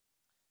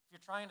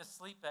you're trying to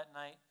sleep at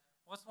night,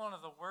 what's one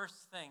of the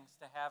worst things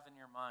to have in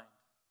your mind?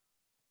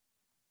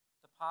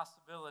 The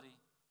possibility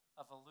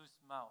of a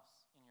loose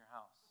mouse in your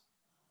house.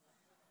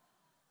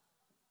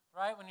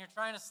 Right? When you're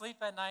trying to sleep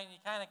at night and you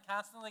kind of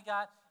constantly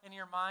got in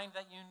your mind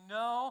that you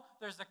know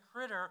there's a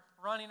critter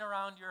running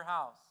around your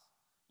house.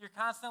 You're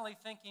constantly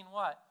thinking,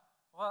 what?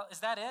 Well, is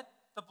that it?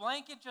 The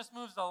blanket just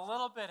moves a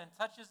little bit and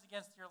touches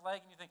against your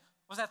leg and you think,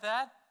 was that?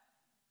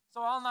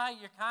 So all night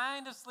you're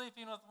kind of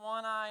sleeping with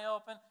one eye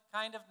open,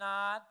 kind of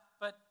not,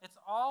 but it's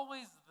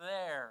always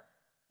there.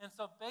 And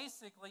so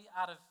basically,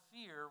 out of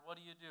fear, what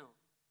do?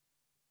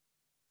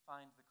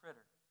 Find the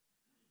critter.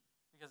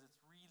 Because it's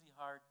really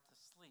hard to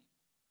sleep.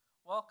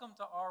 Welcome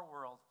to our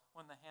world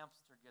when the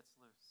hamster gets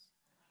loose.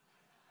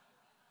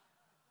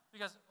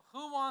 Because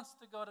who wants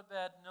to go to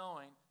bed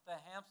knowing the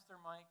hamster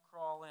might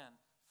crawl in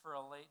for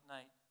a late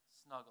night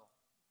snuggle?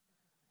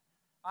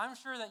 I'm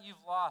sure that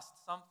you've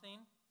lost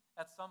something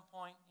at some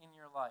point in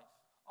your life.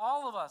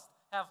 All of us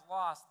have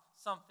lost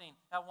something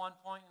at one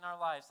point in our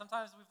lives.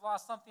 Sometimes we've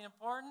lost something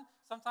important.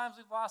 Sometimes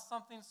we've lost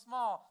something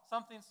small.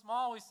 Something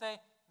small, we say,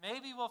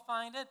 maybe we'll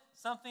find it.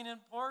 Something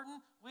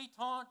important, we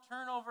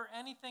turn over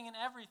anything and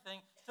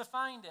everything to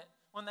find it.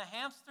 When the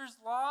hamster's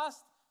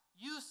lost,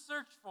 you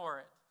search for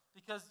it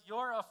because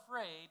you're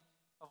afraid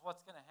of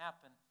what's going to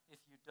happen if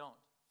you don't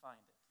find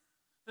it.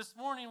 This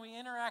morning we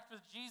interact with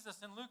Jesus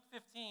in Luke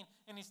 15,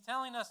 and he's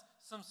telling us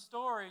some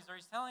stories, or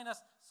he's telling us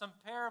some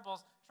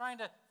parables, trying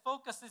to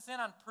focus us in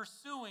on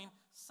pursuing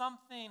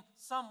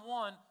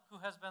someone who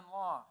has been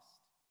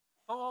lost.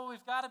 But what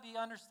we've got to be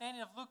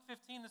understanding of Luke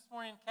 15 this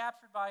morning and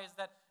captured by is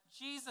that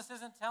Jesus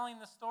isn't telling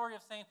the story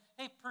of saying,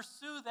 hey,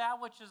 pursue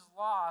that which is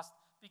lost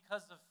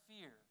because of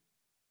fear.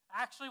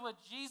 Actually,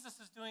 what Jesus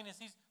is doing is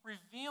he's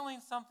revealing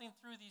something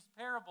through these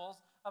parables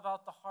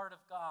about the heart of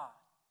God.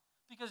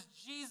 Because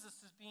Jesus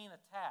is being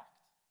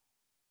attacked.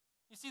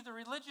 You see, the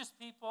religious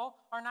people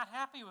are not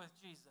happy with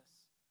Jesus.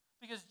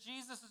 Because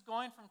Jesus is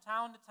going from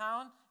town to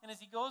town, and as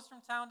he goes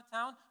from town to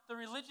town, the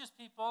religious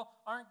people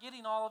aren't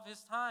getting all of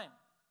his time.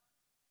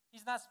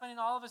 He's not spending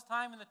all of his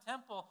time in the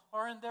temple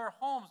or in their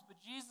homes, but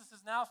Jesus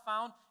is now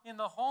found in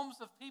the homes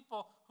of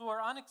people who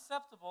are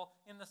unacceptable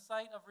in the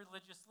sight of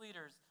religious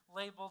leaders,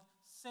 labeled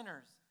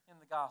sinners in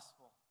the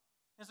gospel.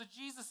 And so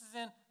Jesus is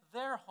in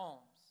their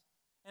homes.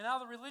 And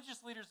now the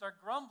religious leaders are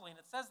grumbling.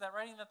 It says that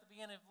right at the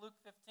beginning of Luke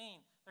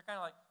 15. They're kind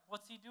of like,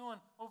 what's he doing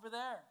over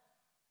there?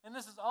 And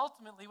this is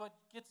ultimately what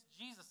gets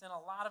Jesus in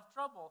a lot of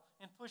trouble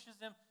and pushes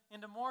him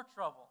into more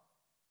trouble.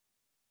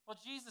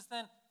 Well, Jesus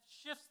then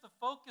shifts the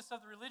focus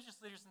of the religious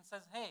leaders and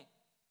says, hey,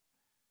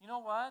 you know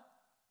what?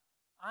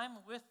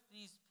 I'm with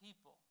these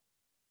people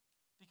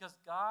because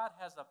God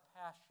has a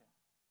passion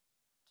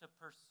to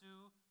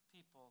pursue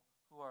people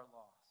who are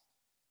lost.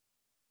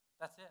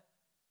 That's it.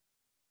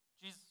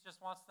 Jesus just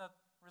wants the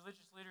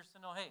religious leaders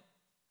to know, hey,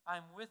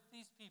 I'm with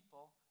these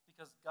people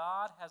because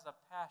God has a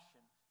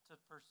passion to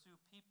pursue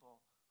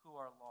people who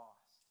are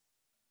lost.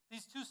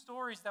 These two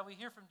stories that we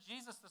hear from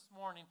Jesus this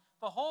morning,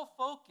 the whole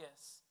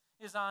focus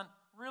is on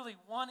really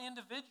one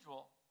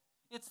individual.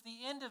 It's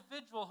the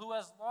individual who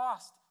has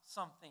lost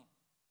something.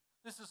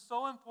 This is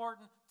so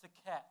important to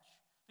catch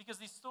because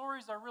these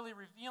stories are really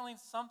revealing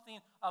something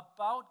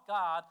about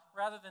God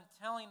rather than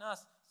telling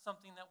us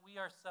something that we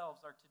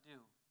ourselves are to do.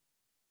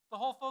 The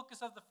whole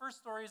focus of the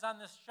first story is on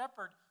this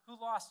shepherd who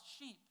lost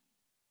sheep.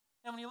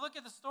 And when you look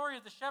at the story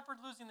of the shepherd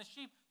losing the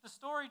sheep, the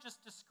story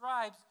just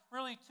describes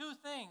really two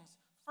things.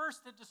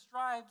 First, it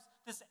describes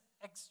this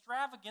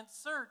extravagant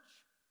search.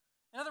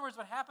 In other words,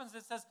 what happens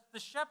is it says the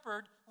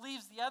shepherd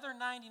leaves the other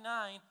 99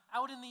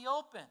 out in the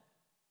open.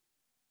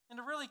 And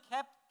to really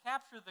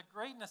capture the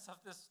greatness of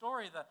this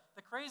story,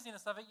 the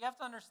craziness of it, you have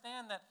to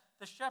understand that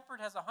the shepherd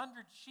has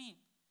 100 sheep.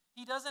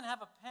 He doesn't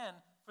have a pen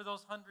for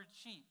those 100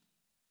 sheep.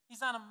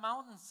 He's on a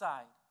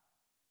mountainside.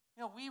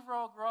 You know, we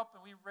grow up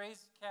and we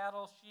raise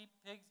cattle, sheep,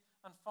 pigs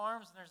on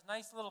farms, and there's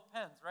nice little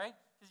pens, right?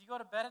 Because you go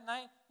to bed at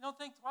night, you don't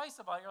think twice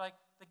about it. You're like,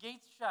 the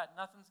gate's shut,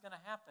 nothing's going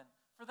to happen.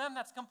 For them,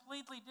 that's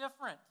completely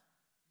different.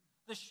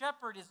 The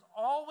shepherd is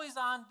always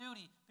on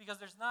duty because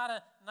there's not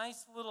a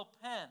nice little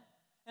pen.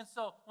 And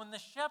so when the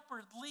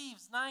shepherd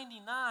leaves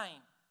 99,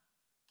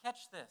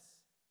 catch this,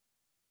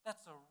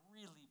 that's a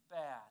really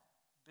bad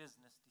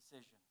business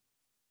decision.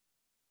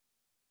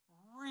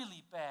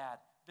 Really bad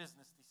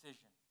business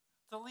decision.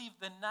 To leave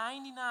the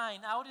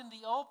 99 out in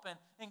the open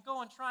and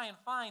go and try and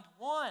find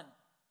one.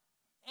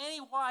 Any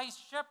wise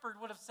shepherd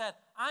would have said,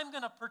 I'm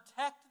going to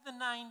protect the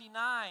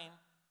 99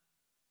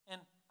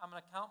 and I'm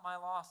going to count my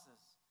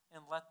losses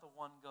and let the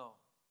one go.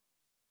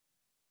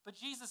 But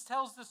Jesus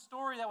tells this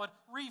story that would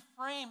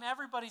reframe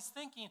everybody's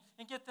thinking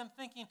and get them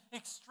thinking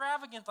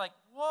extravagant, like,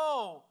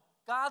 whoa,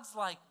 God's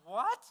like,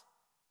 what?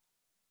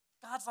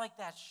 God's like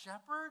that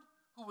shepherd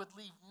who would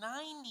leave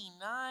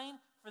 99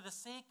 for the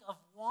sake of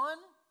one?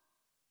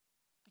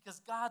 Because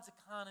God's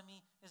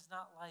economy is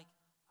not like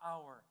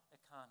our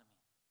economy.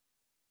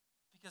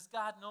 Because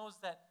God knows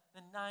that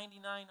the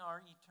 99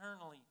 are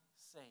eternally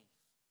safe.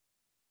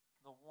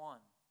 The one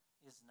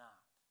is not.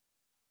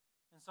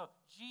 And so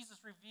Jesus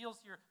reveals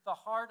here the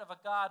heart of a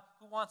God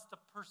who wants to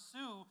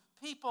pursue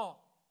people.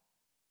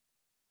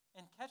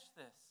 And catch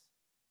this,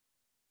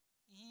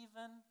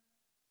 even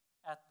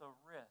at the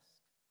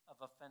risk of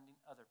offending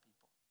other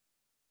people.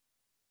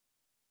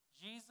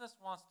 Jesus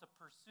wants to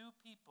pursue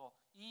people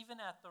even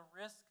at the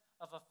risk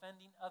of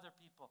offending other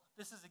people.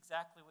 This is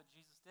exactly what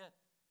Jesus did.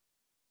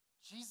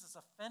 Jesus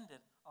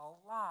offended a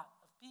lot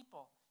of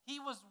people. He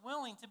was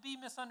willing to be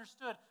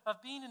misunderstood,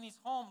 of being in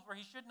these homes where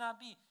he should not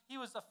be. He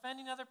was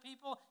offending other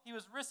people. He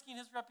was risking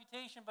his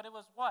reputation, but it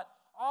was what?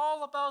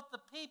 All about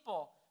the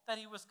people that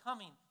he was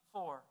coming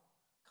for,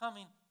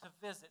 coming to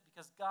visit,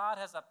 because God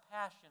has a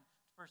passion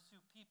to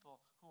pursue people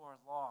who are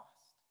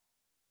lost.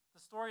 The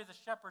story of the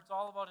shepherd's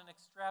all about an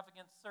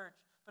extravagant search,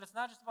 but it's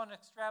not just about an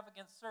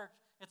extravagant search,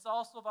 it's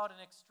also about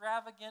an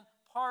extravagant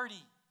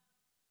party.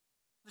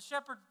 The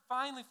shepherd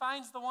finally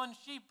finds the one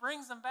sheep,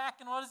 brings him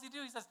back, and what does he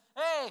do? He says,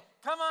 hey,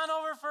 come on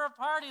over for a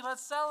party,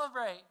 let's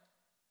celebrate.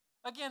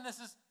 Again, this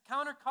is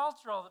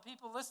countercultural. The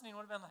people listening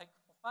would have been like,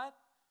 what?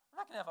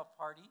 We're not going to have a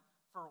party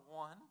for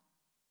one.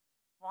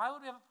 Why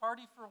would we have a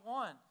party for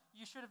one?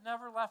 You should have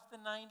never left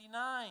the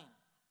 99.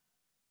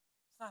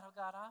 It's not how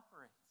God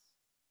operates.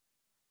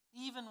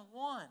 Even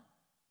one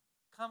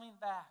coming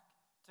back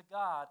to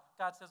God,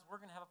 God says, we're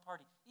going to have a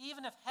party.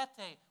 Even if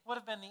Hete would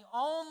have been the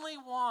only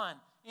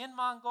one in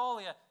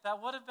Mongolia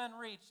that would have been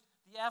reached,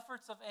 the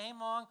efforts of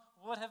Amon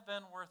would have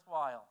been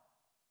worthwhile.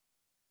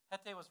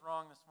 Hete was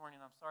wrong this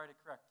morning. I'm sorry to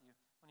correct you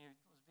when he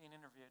was being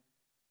interviewed.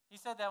 He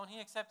said that when he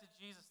accepted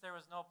Jesus, there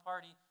was no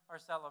party or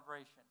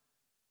celebration.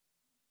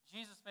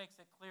 Jesus makes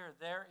it clear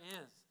there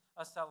is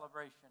a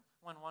celebration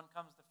when one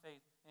comes to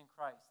faith in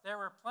Christ.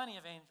 There were plenty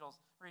of angels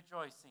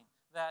rejoicing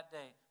that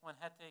day when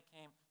Hete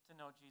came to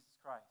know Jesus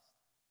Christ.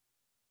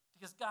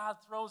 Because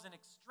God throws an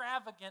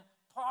extravagant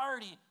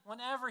party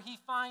whenever he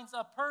finds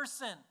a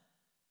person.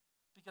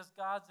 Because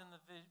God's in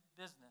the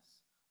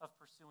business of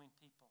pursuing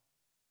people.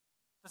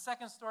 The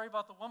second story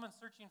about the woman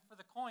searching for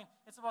the coin,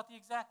 it's about the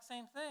exact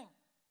same thing.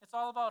 It's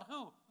all about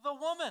who? The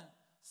woman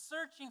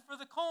searching for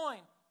the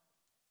coin.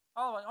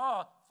 All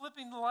about,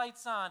 flipping the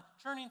lights on,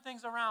 turning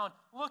things around,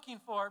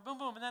 looking for it, boom,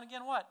 boom. And then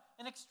again what?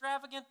 An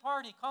extravagant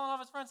party, calling all of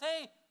his friends,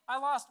 hey, I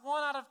lost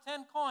 1 out of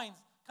 10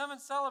 coins. Come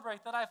and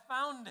celebrate that I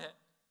found it.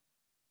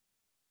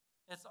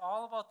 It's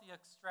all about the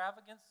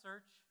extravagant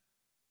search,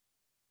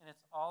 and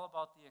it's all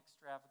about the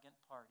extravagant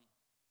party,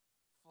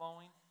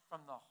 flowing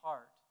from the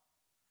heart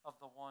of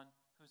the one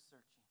who's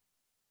searching.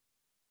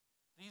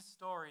 These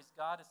stories,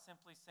 God is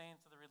simply saying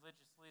to the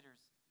religious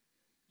leaders,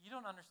 you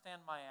don't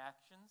understand my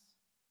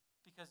actions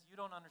because you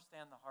don't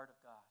understand the heart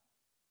of God.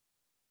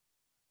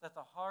 That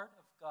the heart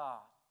of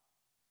God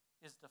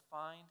is to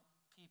find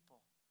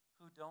people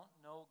who don't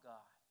know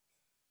God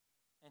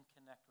and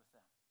connect with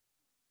them.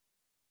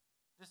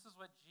 This is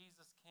what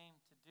Jesus came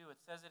to do. It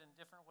says it in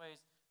different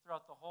ways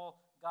throughout the whole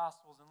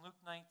Gospels. In Luke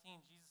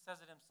 19, Jesus says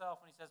it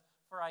himself when he says,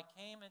 for I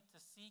came to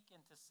seek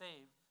and to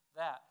save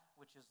that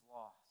which is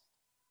lost.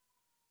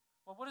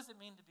 Well, what does it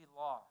mean to be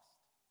lost?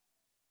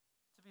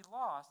 To be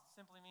lost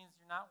simply means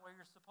you're not where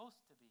you're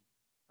supposed to be,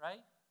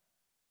 right?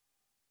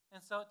 And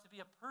so to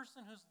be a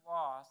person who's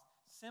lost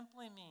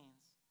simply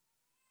means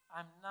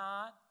I'm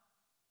not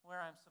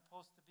where I'm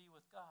supposed to be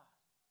with God.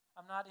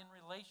 I'm not in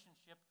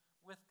relationship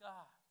with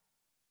God.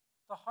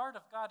 The heart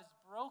of God is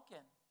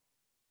broken,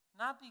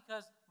 not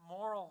because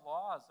moral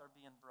laws are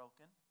being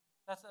broken.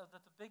 That's a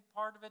big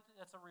part of it.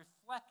 That's a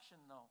reflection,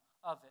 though,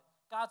 of it.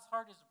 God's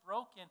heart is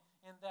broken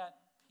in that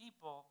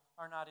people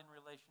are not in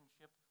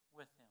relationship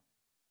with him.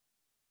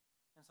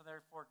 And so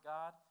therefore,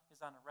 God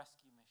is on a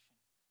rescue mission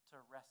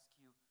to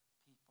rescue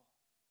people.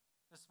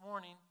 This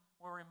morning,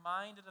 we're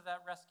reminded of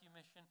that rescue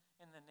mission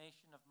in the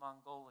nation of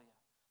Mongolia.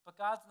 But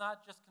God's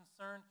not just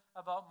concerned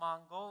about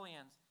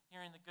Mongolians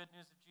hearing the good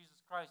news of Jesus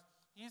Christ.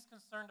 He's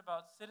concerned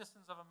about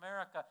citizens of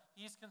America.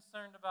 He's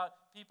concerned about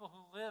people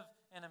who live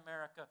in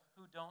America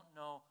who don't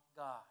know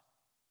God.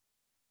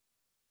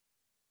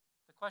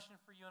 The question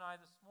for you and I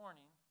this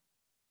morning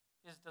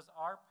is, does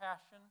our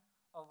passion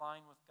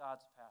align with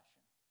God's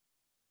passion?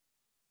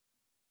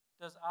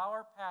 Does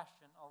our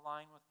passion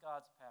align with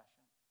God's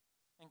passion?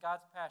 And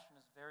God's passion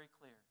is very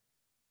clear.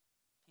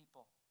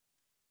 People.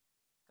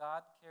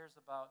 God cares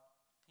about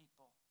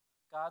people.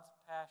 God's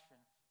passion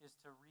is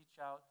to reach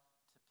out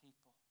to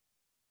people.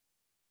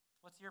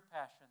 What's your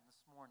passion this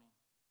morning?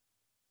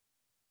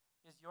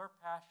 Is your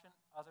passion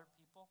other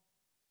people?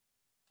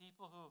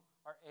 People who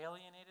are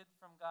alienated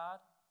from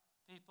God?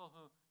 People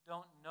who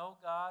don't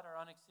know God or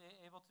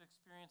unable to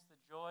experience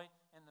the joy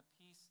and the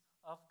peace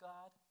of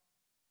God?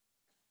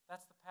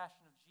 That's the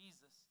passion of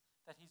Jesus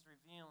that he's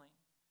revealing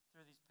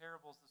through these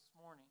parables this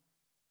morning.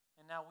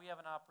 And now we have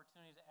an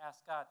opportunity to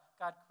ask God,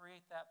 God,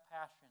 create that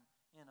passion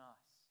in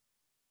us.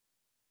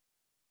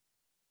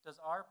 Does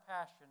our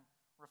passion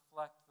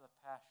reflect the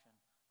passion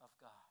of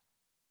God?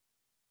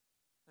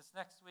 This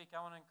next week,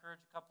 I want to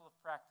encourage a couple of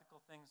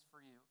practical things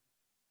for you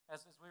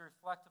as we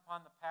reflect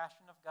upon the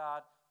passion of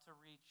God to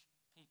reach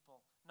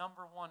people.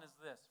 Number one is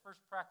this.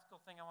 First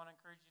practical thing I want to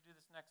encourage you to do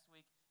this next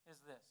week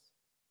is this.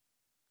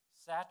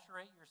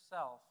 Saturate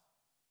yourself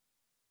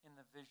in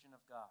the vision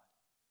of God.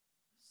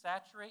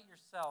 Saturate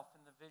yourself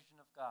in the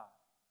vision of God.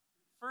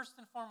 First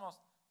and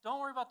foremost, don't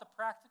worry about the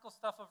practical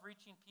stuff of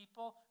reaching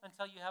people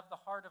until you have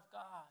the heart of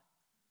God.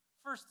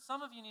 First,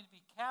 some of you need to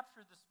be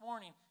captured this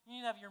morning. You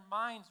need to have your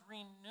minds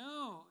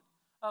renewed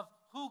of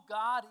who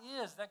God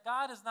is, that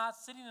God is not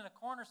sitting in a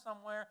corner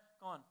somewhere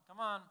going, come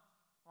on,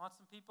 I want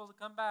some people to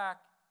come back.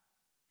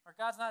 Or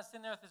God's not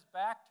sitting there with his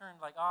back turned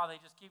like, oh, they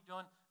just keep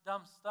doing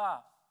dumb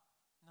stuff.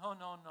 No,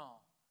 no,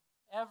 no.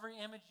 Every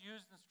image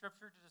used in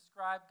Scripture to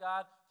describe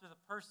God through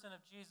the person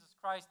of Jesus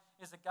Christ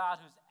is a God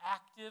who's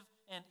active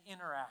and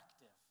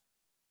interactive.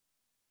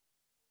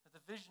 That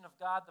the vision of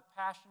God, the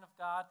passion of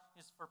God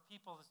is for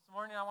people. This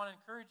morning I want to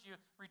encourage you,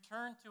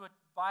 return to a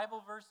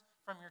Bible verse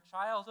from your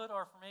childhood,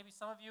 or for maybe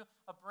some of you,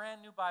 a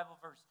brand new Bible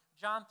verse.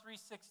 John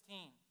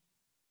 3:16.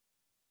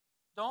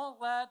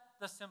 Don't let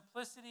the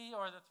simplicity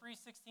or the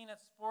 3:16 at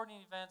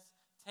sporting events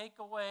take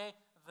away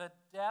the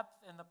depth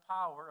and the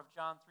power of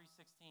John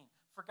 3:16.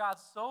 For God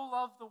so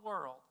loved the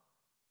world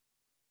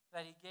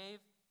that he gave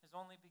his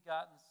only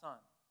begotten Son.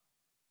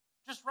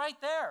 Just right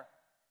there.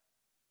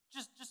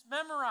 Just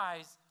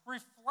memorize,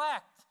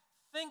 reflect,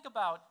 think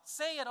about,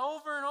 say it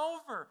over and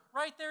over.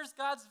 Right there's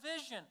God's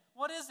vision.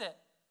 What is it?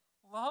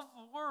 Love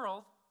the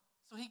world,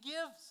 so he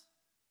gives.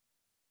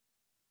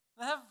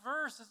 That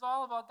verse is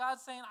all about God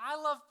saying, I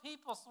love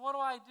people, so what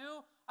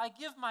do? I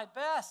give my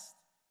best.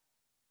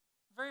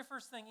 The very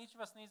first thing each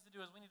of us needs to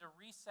do is we need to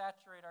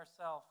resaturate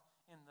ourselves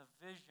in the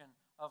vision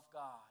of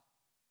God.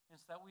 And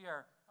so that we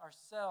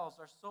ourselves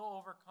are so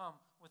overcome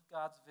with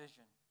God's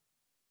vision.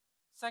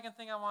 Second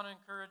thing I want to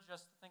encourage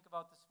us to think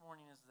about this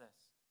morning is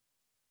this.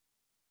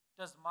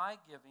 Does my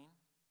giving,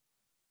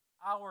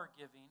 our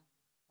giving,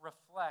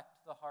 reflect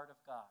the heart of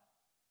God?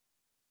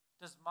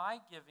 Does our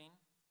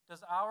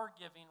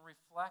giving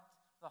reflect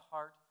the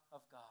heart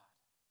of God?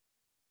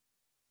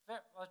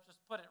 Let's just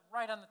put it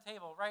right on the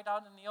table, right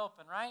out in the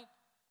open, right?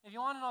 If you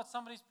want to know what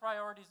somebody's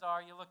priorities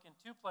are, you look in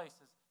two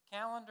places,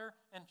 calendar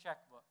and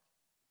checkbook.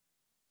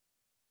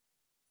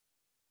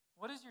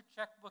 What does your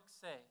checkbook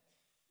say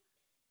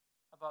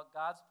about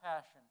God's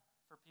passion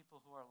for people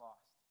who are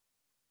lost?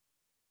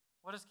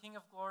 What does King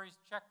of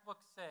Glory's checkbook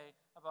say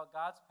about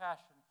God's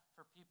passion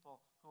for people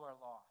who are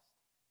lost?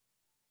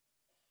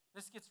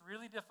 This gets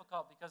really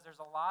difficult because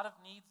there's a lot of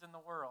needs in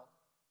the world.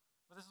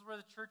 But this is where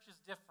the church is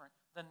different.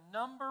 The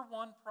number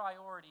one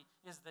priority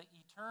is the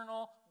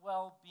eternal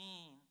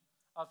well-being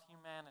of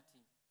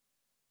humanity.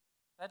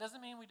 That doesn't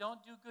mean we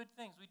don't do good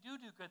things. We do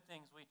good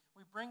things. We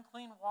bring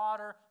clean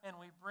water and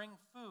we bring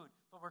food.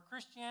 But where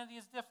Christianity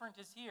is different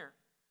is here.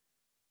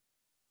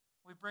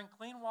 We bring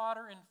clean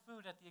water and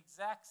food at the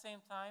exact same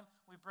time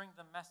we bring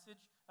the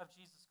message of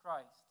Jesus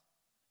Christ.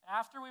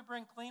 After we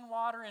bring clean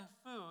water and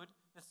food,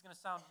 this is going to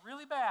sound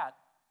really bad,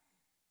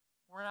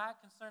 we're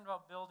not concerned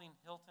about building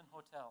Hilton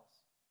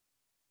hotels.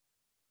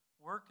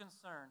 We're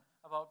concerned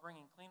about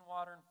bringing clean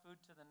water and food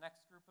to the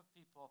next group of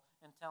people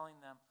and telling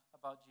them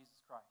about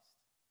Jesus Christ.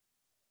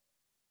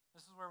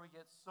 This is where we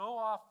get so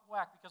off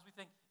whack because we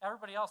think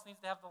everybody else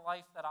needs to have the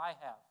life that I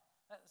have.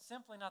 That's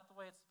simply not the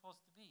way it's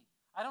supposed to be.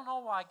 I don't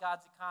know why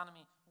God's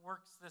economy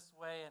works this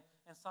way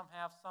and some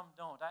have, some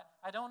don't.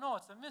 I don't know.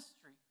 It's a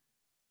mystery.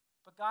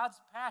 But God's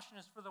passion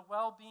is for the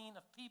well-being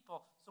of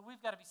people, so we've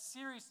got to be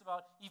serious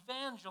about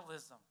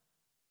evangelism.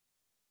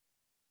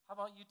 How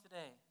about you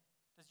today?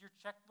 Does your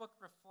checkbook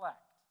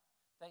reflect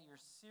that you're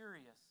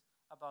serious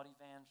about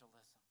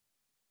evangelism?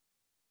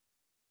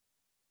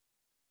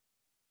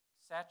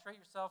 Saturate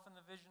yourself in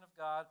the vision of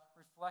God.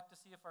 Reflect to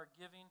see if our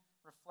giving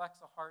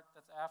reflects a heart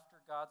that's after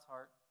God's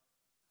heart.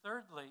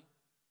 Thirdly,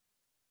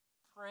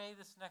 pray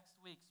this next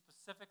week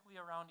specifically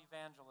around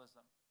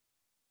evangelism.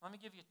 Let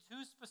me give you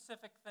two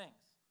specific things.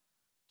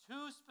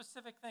 Two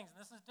specific things,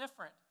 and this is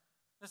different.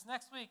 This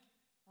next week,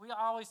 we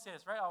always say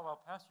this, right? Oh, well,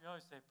 Pastor, you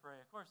always say pray.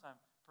 Of course I'm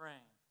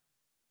praying.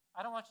 I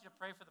don't want you to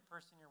pray for the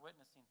person you're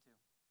witnessing to.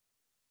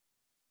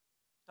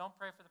 Don't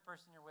pray for the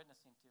person you're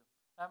witnessing to.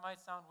 That might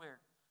sound weird.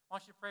 I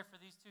want you to pray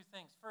for these two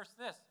things. First,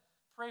 this.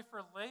 Pray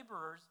for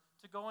laborers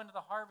to go into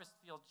the harvest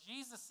field.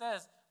 Jesus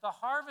says, the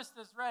harvest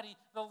is ready.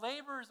 The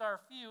laborers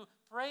are few.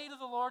 Pray to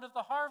the Lord of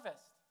the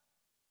harvest.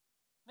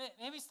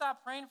 Maybe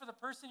stop praying for the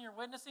person you're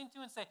witnessing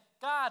to and say,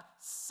 God,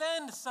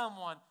 send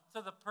someone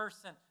to the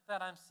person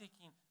that I'm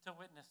seeking to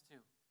witness to.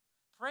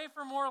 Pray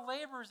for more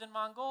laborers in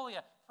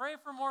Mongolia. Pray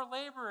for more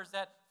laborers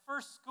at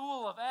First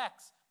School of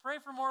X. Pray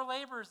for more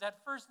laborers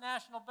at First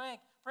National Bank.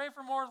 Pray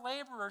for more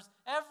laborers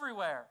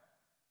everywhere.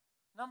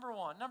 Number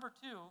one. Number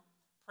two,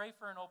 pray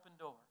for an open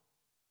door.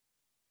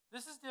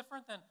 This is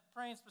different than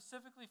praying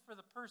specifically for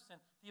the person.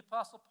 The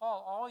Apostle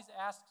Paul always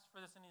asks for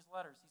this in his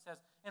letters. He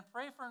says, and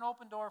pray for an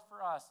open door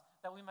for us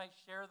that we might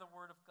share the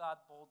word of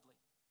God boldly.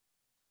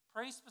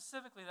 Pray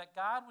specifically that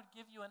God would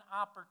give you an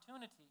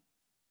opportunity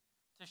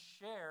to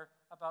share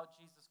about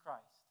Jesus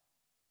Christ.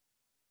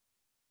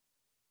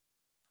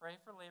 Pray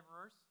for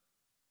laborers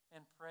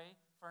and pray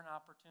for an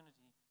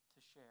opportunity to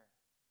share.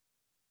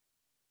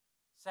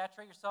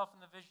 Saturate yourself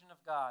in the vision of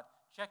God.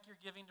 Check your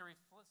giving to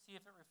see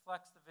if it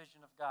reflects the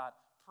vision of God.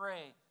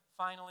 Pray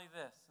finally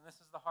this, and this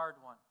is the hard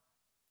one.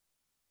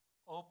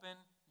 Open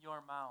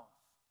your mouth.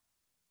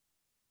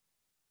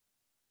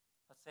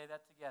 Let's say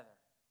that together.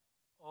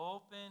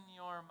 Open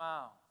your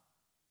mouth.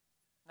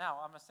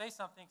 Now, I'm going to say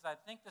something because I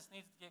think this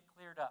needs to get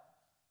cleared up.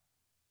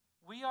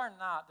 We are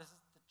not, this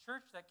is the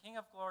church that King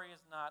of Glory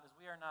is not, is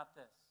we are not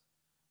this.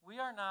 We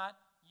are not,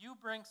 you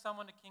bring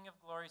someone to King of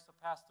Glory so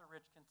Pastor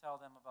Rich can tell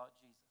them about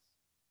Jesus.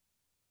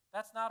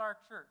 That's not our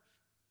church.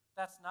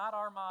 That's not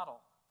our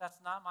model. That's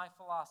not my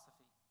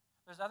philosophy.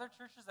 There's other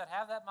churches that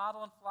have that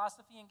model and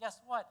philosophy, and guess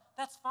what?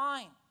 That's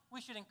fine.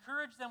 We should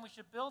encourage them. We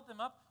should build them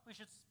up. We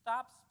should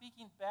stop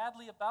speaking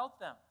badly about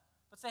them.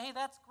 But say, hey,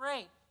 that's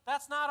great.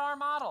 That's not our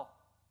model.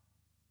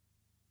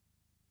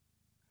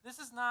 This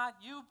is not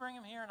you bring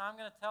them here and I'm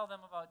going to tell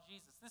them about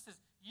Jesus. This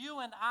is you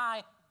and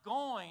I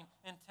going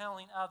and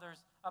telling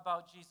others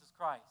about Jesus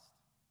Christ.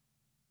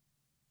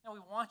 Now,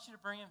 we want you to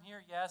bring them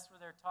here, yes, where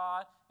they're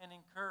taught and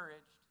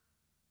encouraged.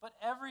 But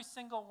every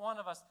single one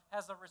of us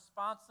has a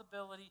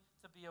responsibility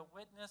to be a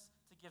witness,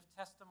 to give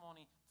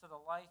testimony to the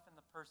life and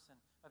the person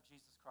of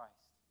Jesus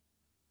Christ.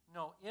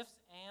 No ifs,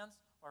 ands,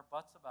 or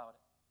buts about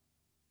it.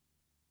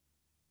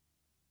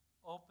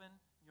 Open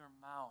your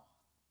mouth.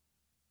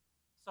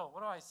 So,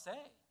 what do I say?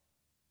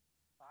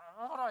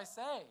 What do I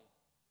say?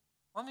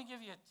 Let me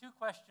give you 2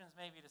 questions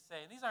maybe to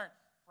say. And these aren't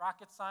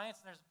rocket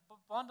science, and there's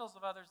bundles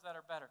of others that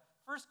are better.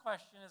 First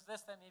question is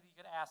this that maybe you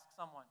could ask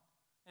someone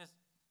is,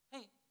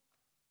 hey,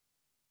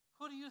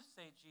 who do you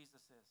say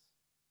Jesus is?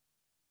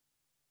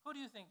 Who do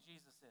you think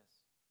Jesus is?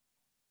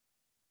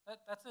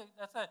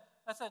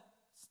 That's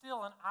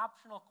still an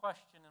optional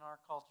question in our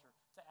culture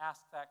to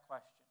ask that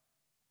question.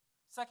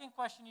 Second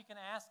question you can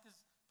ask is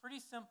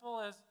pretty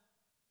simple is,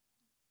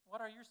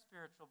 what are your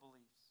spiritual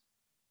beliefs?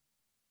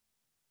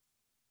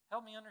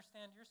 Help me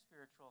understand your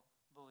spiritual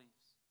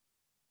beliefs.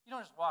 You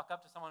don't just walk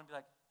up to someone and be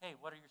like, hey,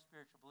 what are your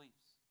spiritual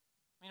beliefs?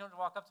 You don't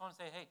walk up to someone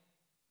and say, hey,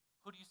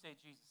 who do you say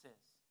Jesus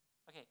is?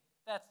 Okay,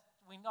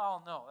 we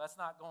all know that's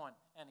not going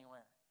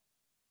anywhere.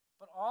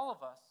 But all of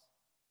us,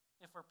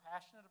 if we're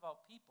passionate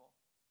about people,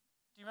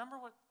 do you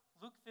remember what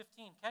Luke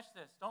 15, catch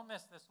this, don't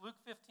miss this, Luke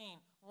 15,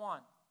 1.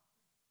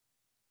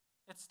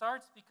 It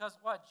starts because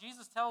what?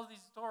 Jesus tells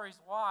these stories.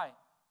 Why?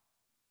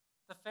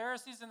 The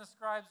Pharisees and the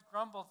scribes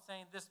grumbled,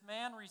 saying, this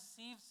man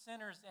receives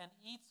sinners and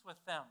eats with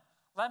them.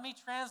 Let me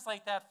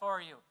translate that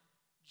for you.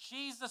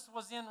 Jesus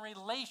was in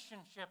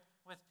relationship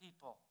with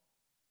people.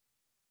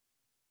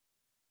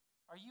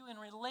 Are you in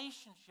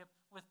relationship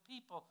with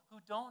people who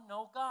don't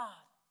know God?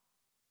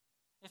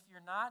 If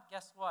you're not,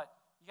 guess what?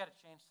 You got to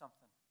change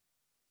something.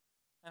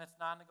 And it's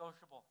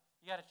non-negotiable.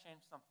 You got to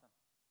change something.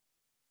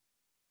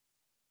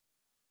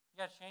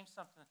 You got to change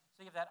something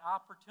so you have that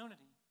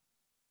opportunity.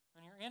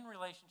 When you're in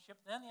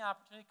relationship, then the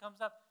opportunity comes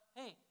up.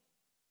 Hey,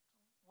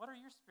 what are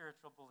your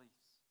spiritual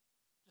beliefs?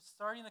 Just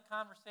starting the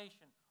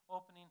conversation,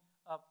 opening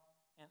up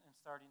and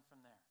starting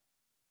from there.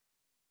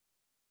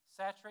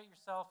 Saturate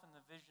yourself in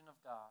the vision of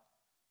God.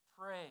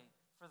 Pray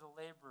for the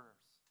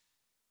laborers.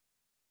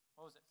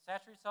 What was it?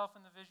 Saturate yourself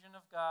in the vision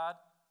of God.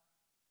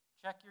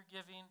 Check your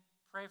giving.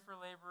 Pray for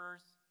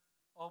laborers.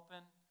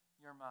 Open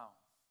your mouth.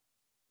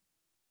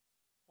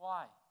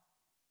 Why?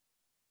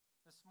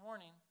 This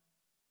morning,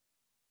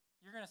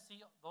 you're going to see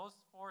those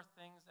 4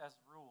 things as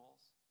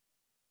rules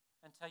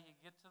until you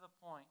get to the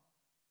point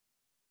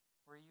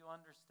where you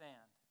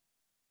understand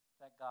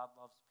that God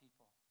loves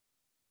people.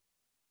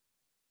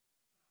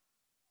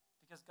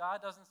 Because God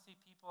doesn't see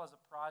people as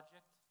a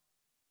project.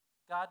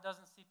 God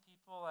doesn't see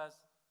people as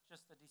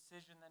just a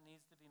decision that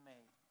needs to be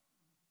made.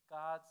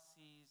 God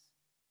sees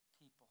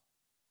people.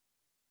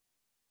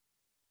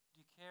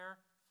 Do you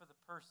care for the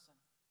person?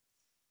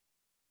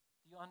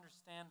 Do you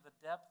understand the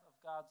depth of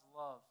God's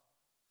love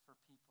for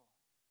people?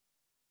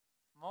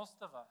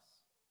 Most of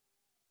us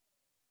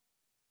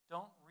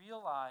don't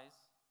realize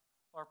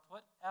or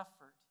put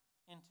effort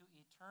into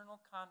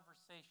eternal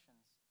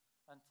conversations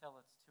until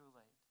it's too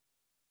late.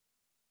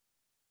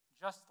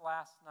 Just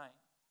last night,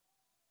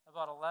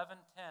 about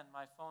 11:10,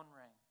 my phone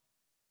rang.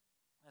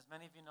 As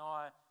many of you know,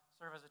 I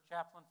serve as a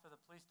chaplain for the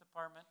police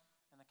department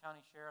and the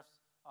county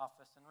sheriff's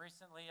office. And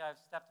recently, I've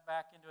stepped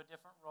back into a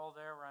different role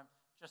there where I'm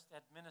just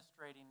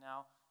administrating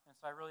now. And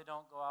so I really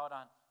don't go out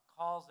on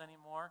calls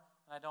anymore,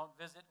 and I don't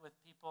visit with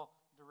people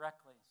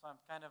directly. So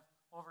I'm kind of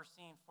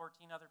overseeing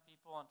 14 other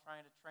people and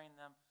trying to train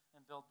them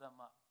and build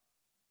them up.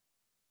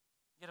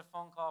 Get a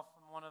phone call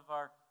from one of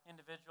our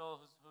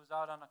individuals who's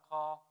out on a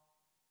call.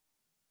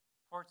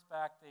 Reports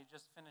back they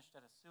just finished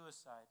at a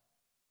suicide.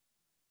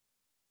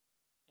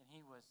 And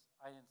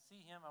I didn't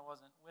see him, I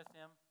wasn't with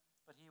him,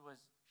 but he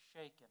was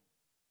shaken.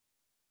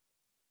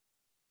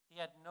 He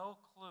had no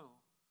clue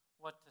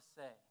what to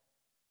say.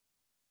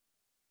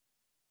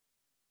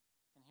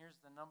 And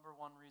here's the number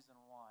one reason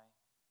why.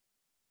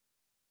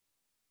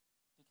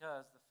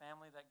 Because the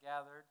family that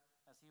gathered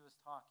as he was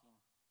talking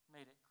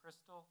made it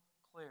crystal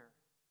clear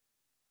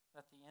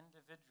that the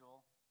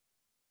individual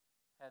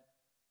had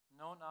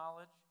no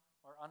knowledge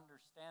or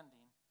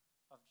understanding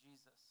of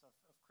Jesus, of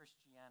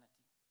Christianity.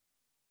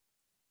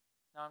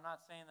 Now, I'm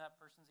not saying that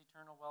person's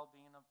eternal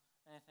well-being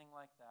anything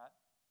like that.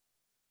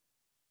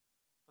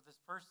 But this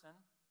person,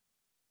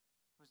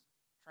 who's a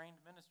trained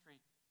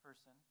ministry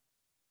person,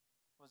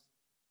 was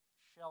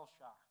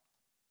shell-shocked.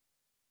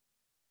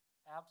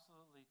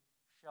 Absolutely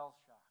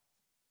shell-shocked.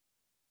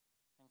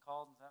 And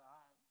called and said,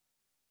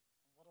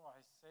 what do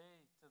I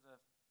say to the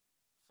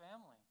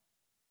family?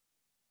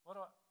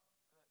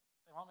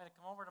 They want me to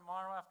come over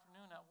tomorrow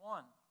afternoon at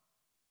 1.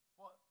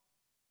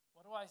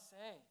 What do I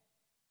say?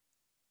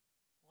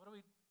 What do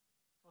we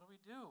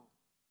do?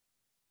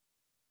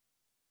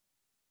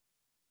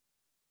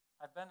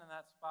 I've been in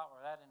that spot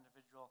where that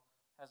individual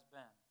has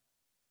been.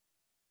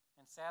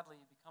 And sadly,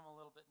 you become a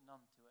little bit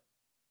numb to it.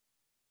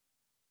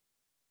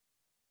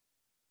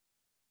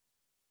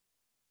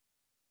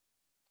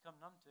 Become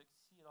numb to it,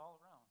 see it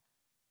all around.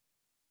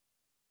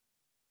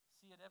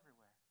 See it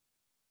everywhere.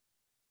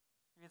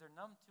 You're either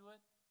numb to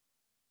it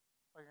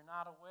or you're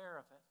not aware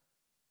of it,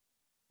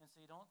 and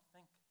so you don't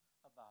think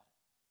about it.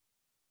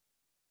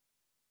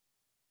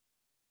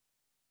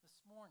 This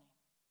morning,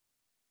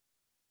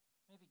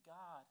 maybe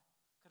God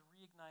could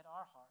reignite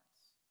our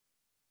hearts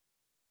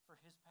for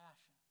His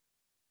passion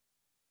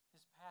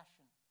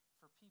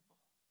for people.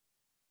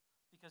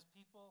 Because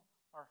people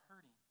are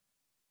hurting.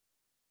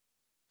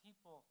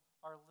 People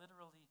are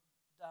literally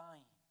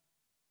dying,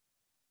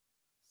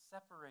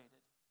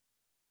 separated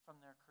from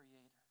their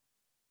Creator.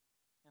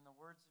 In the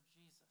words of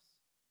Jesus,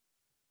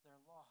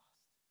 they're lost.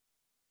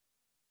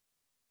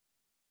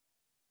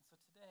 And so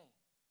today,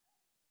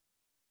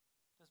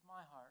 does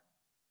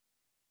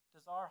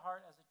our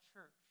heart as a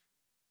church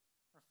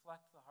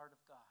reflect the heart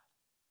of God?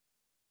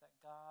 That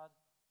God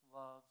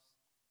loves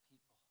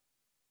people.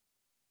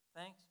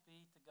 Thanks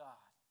be to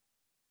God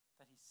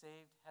that He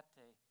saved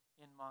Hete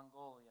in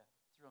Mongolia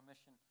through a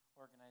mission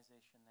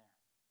organization there.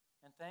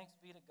 And thanks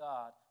be to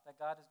God that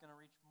God is going to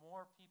reach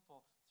more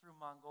people through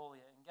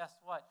Mongolia. And guess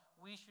what?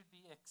 We should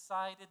be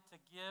excited to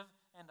give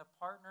and to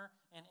partner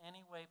in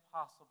any way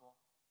possible.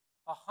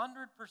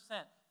 100%,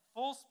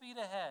 full speed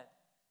ahead,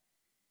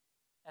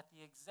 at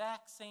the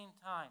exact same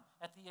time.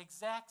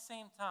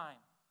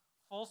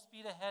 Full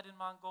speed ahead in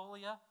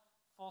Mongolia,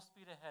 full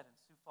speed ahead in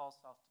Sioux Falls,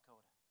 South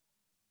Dakota.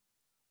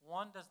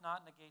 One does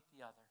not negate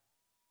the other.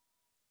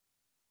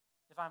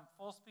 If I'm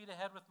full speed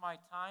ahead with my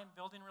time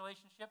building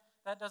relationship,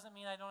 that doesn't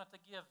mean I don't have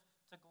to give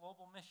to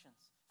global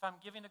missions. If I'm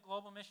giving to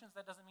global missions,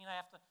 that doesn't mean I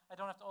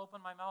don't have to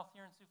open my mouth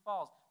here in Sioux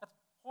Falls. That's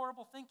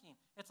horrible thinking.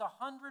 It's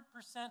 100%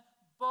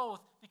 both,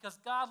 because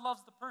God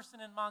loves the person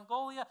in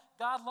Mongolia,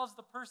 God loves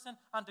the person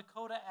on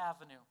Dakota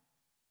Avenue.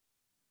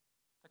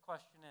 The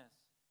question is,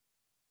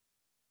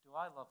 do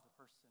I love the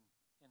person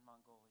in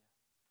Mongolia?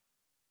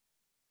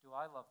 Do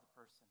I love the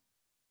person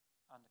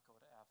on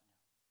Dakota Avenue?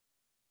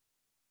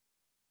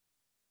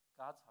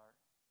 God's heart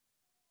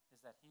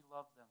is that He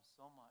loved them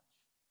so much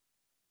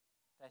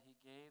that He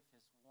gave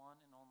His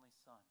one and only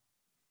Son,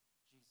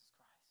 Jesus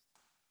Christ.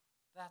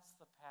 That's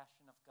the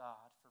passion of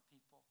God for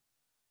people,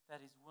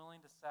 that He's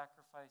willing to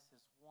sacrifice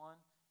His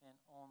one and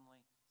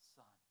only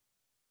Son.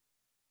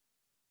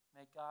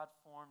 May God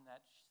form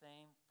that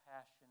same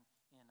passion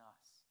in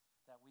us,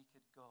 that we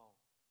could go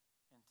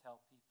and tell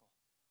people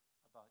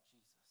about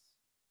Jesus.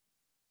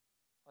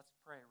 Let's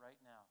pray right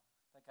now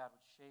that God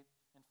would shape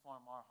and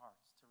form our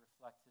hearts to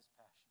reflect His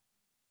passion.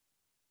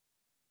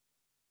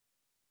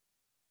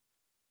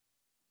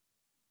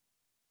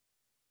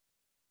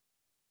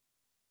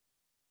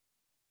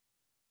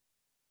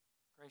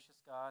 Gracious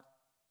God,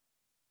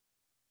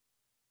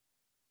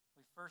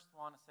 we first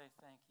want to say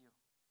thank you.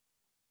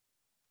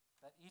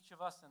 That each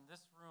of us in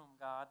this room,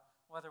 God,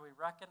 whether we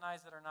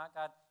recognize it or not,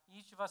 God,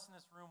 each of us in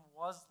this room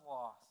was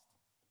lost,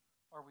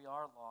 or we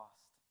are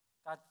lost.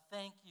 God,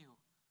 thank you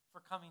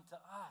for coming to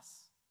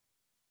us.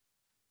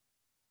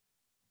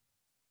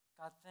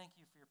 God, thank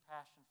you for your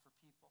passion for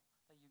people,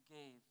 that you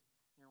gave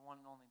your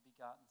one and only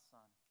begotten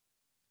Son.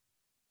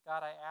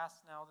 God, I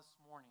ask now this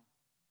morning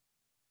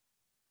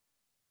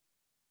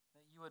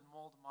that you would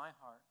mold my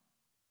heart,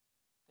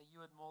 that you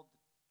would mold the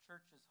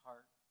church's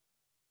heart,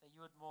 that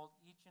you would mold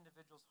each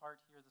individual's heart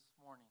here this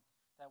morning,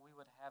 that we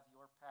would have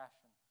your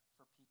passion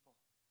for people.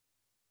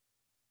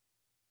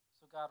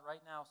 So God,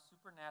 right now,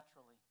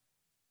 supernaturally,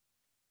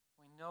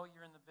 we know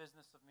you're in the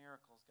business of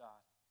miracles,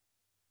 God.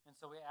 And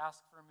so we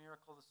ask for a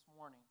miracle this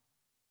morning,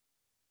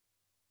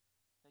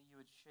 that you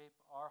would shape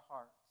our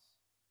hearts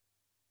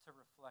to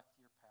reflect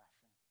your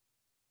passion.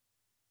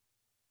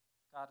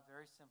 God,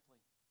 very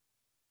simply,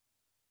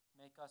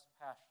 make us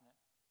passionate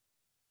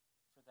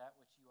for that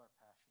which you are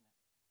passionate.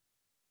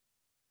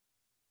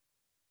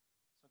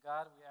 So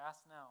God, we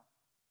ask now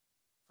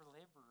for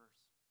laborers.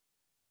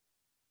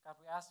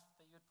 God, we ask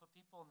that you would put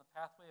people in the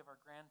pathway of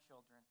our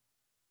grandchildren,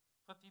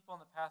 put people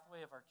in the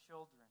pathway of our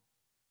children,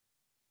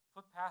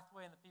 put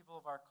pathway in the people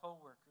of our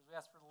co-workers. We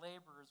ask for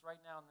laborers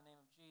right now in the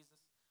name of Jesus.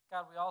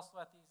 God, we also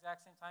at the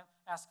exact same time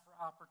ask for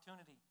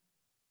opportunity.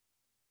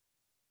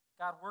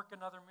 God, work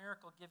another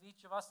miracle. Give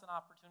each of us an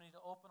opportunity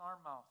to open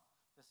our mouth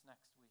this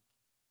next week.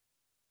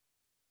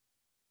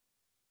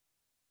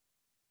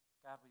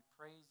 God, we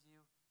praise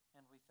you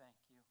and we thank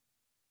you.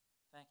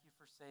 Thank you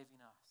for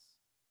saving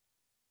us.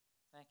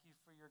 Thank you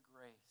for your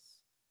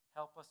grace.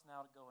 Help us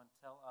now to go and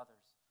tell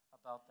others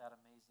about that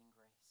amazing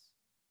grace.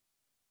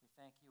 We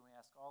thank you and we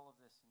ask all of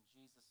this in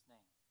Jesus'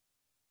 name.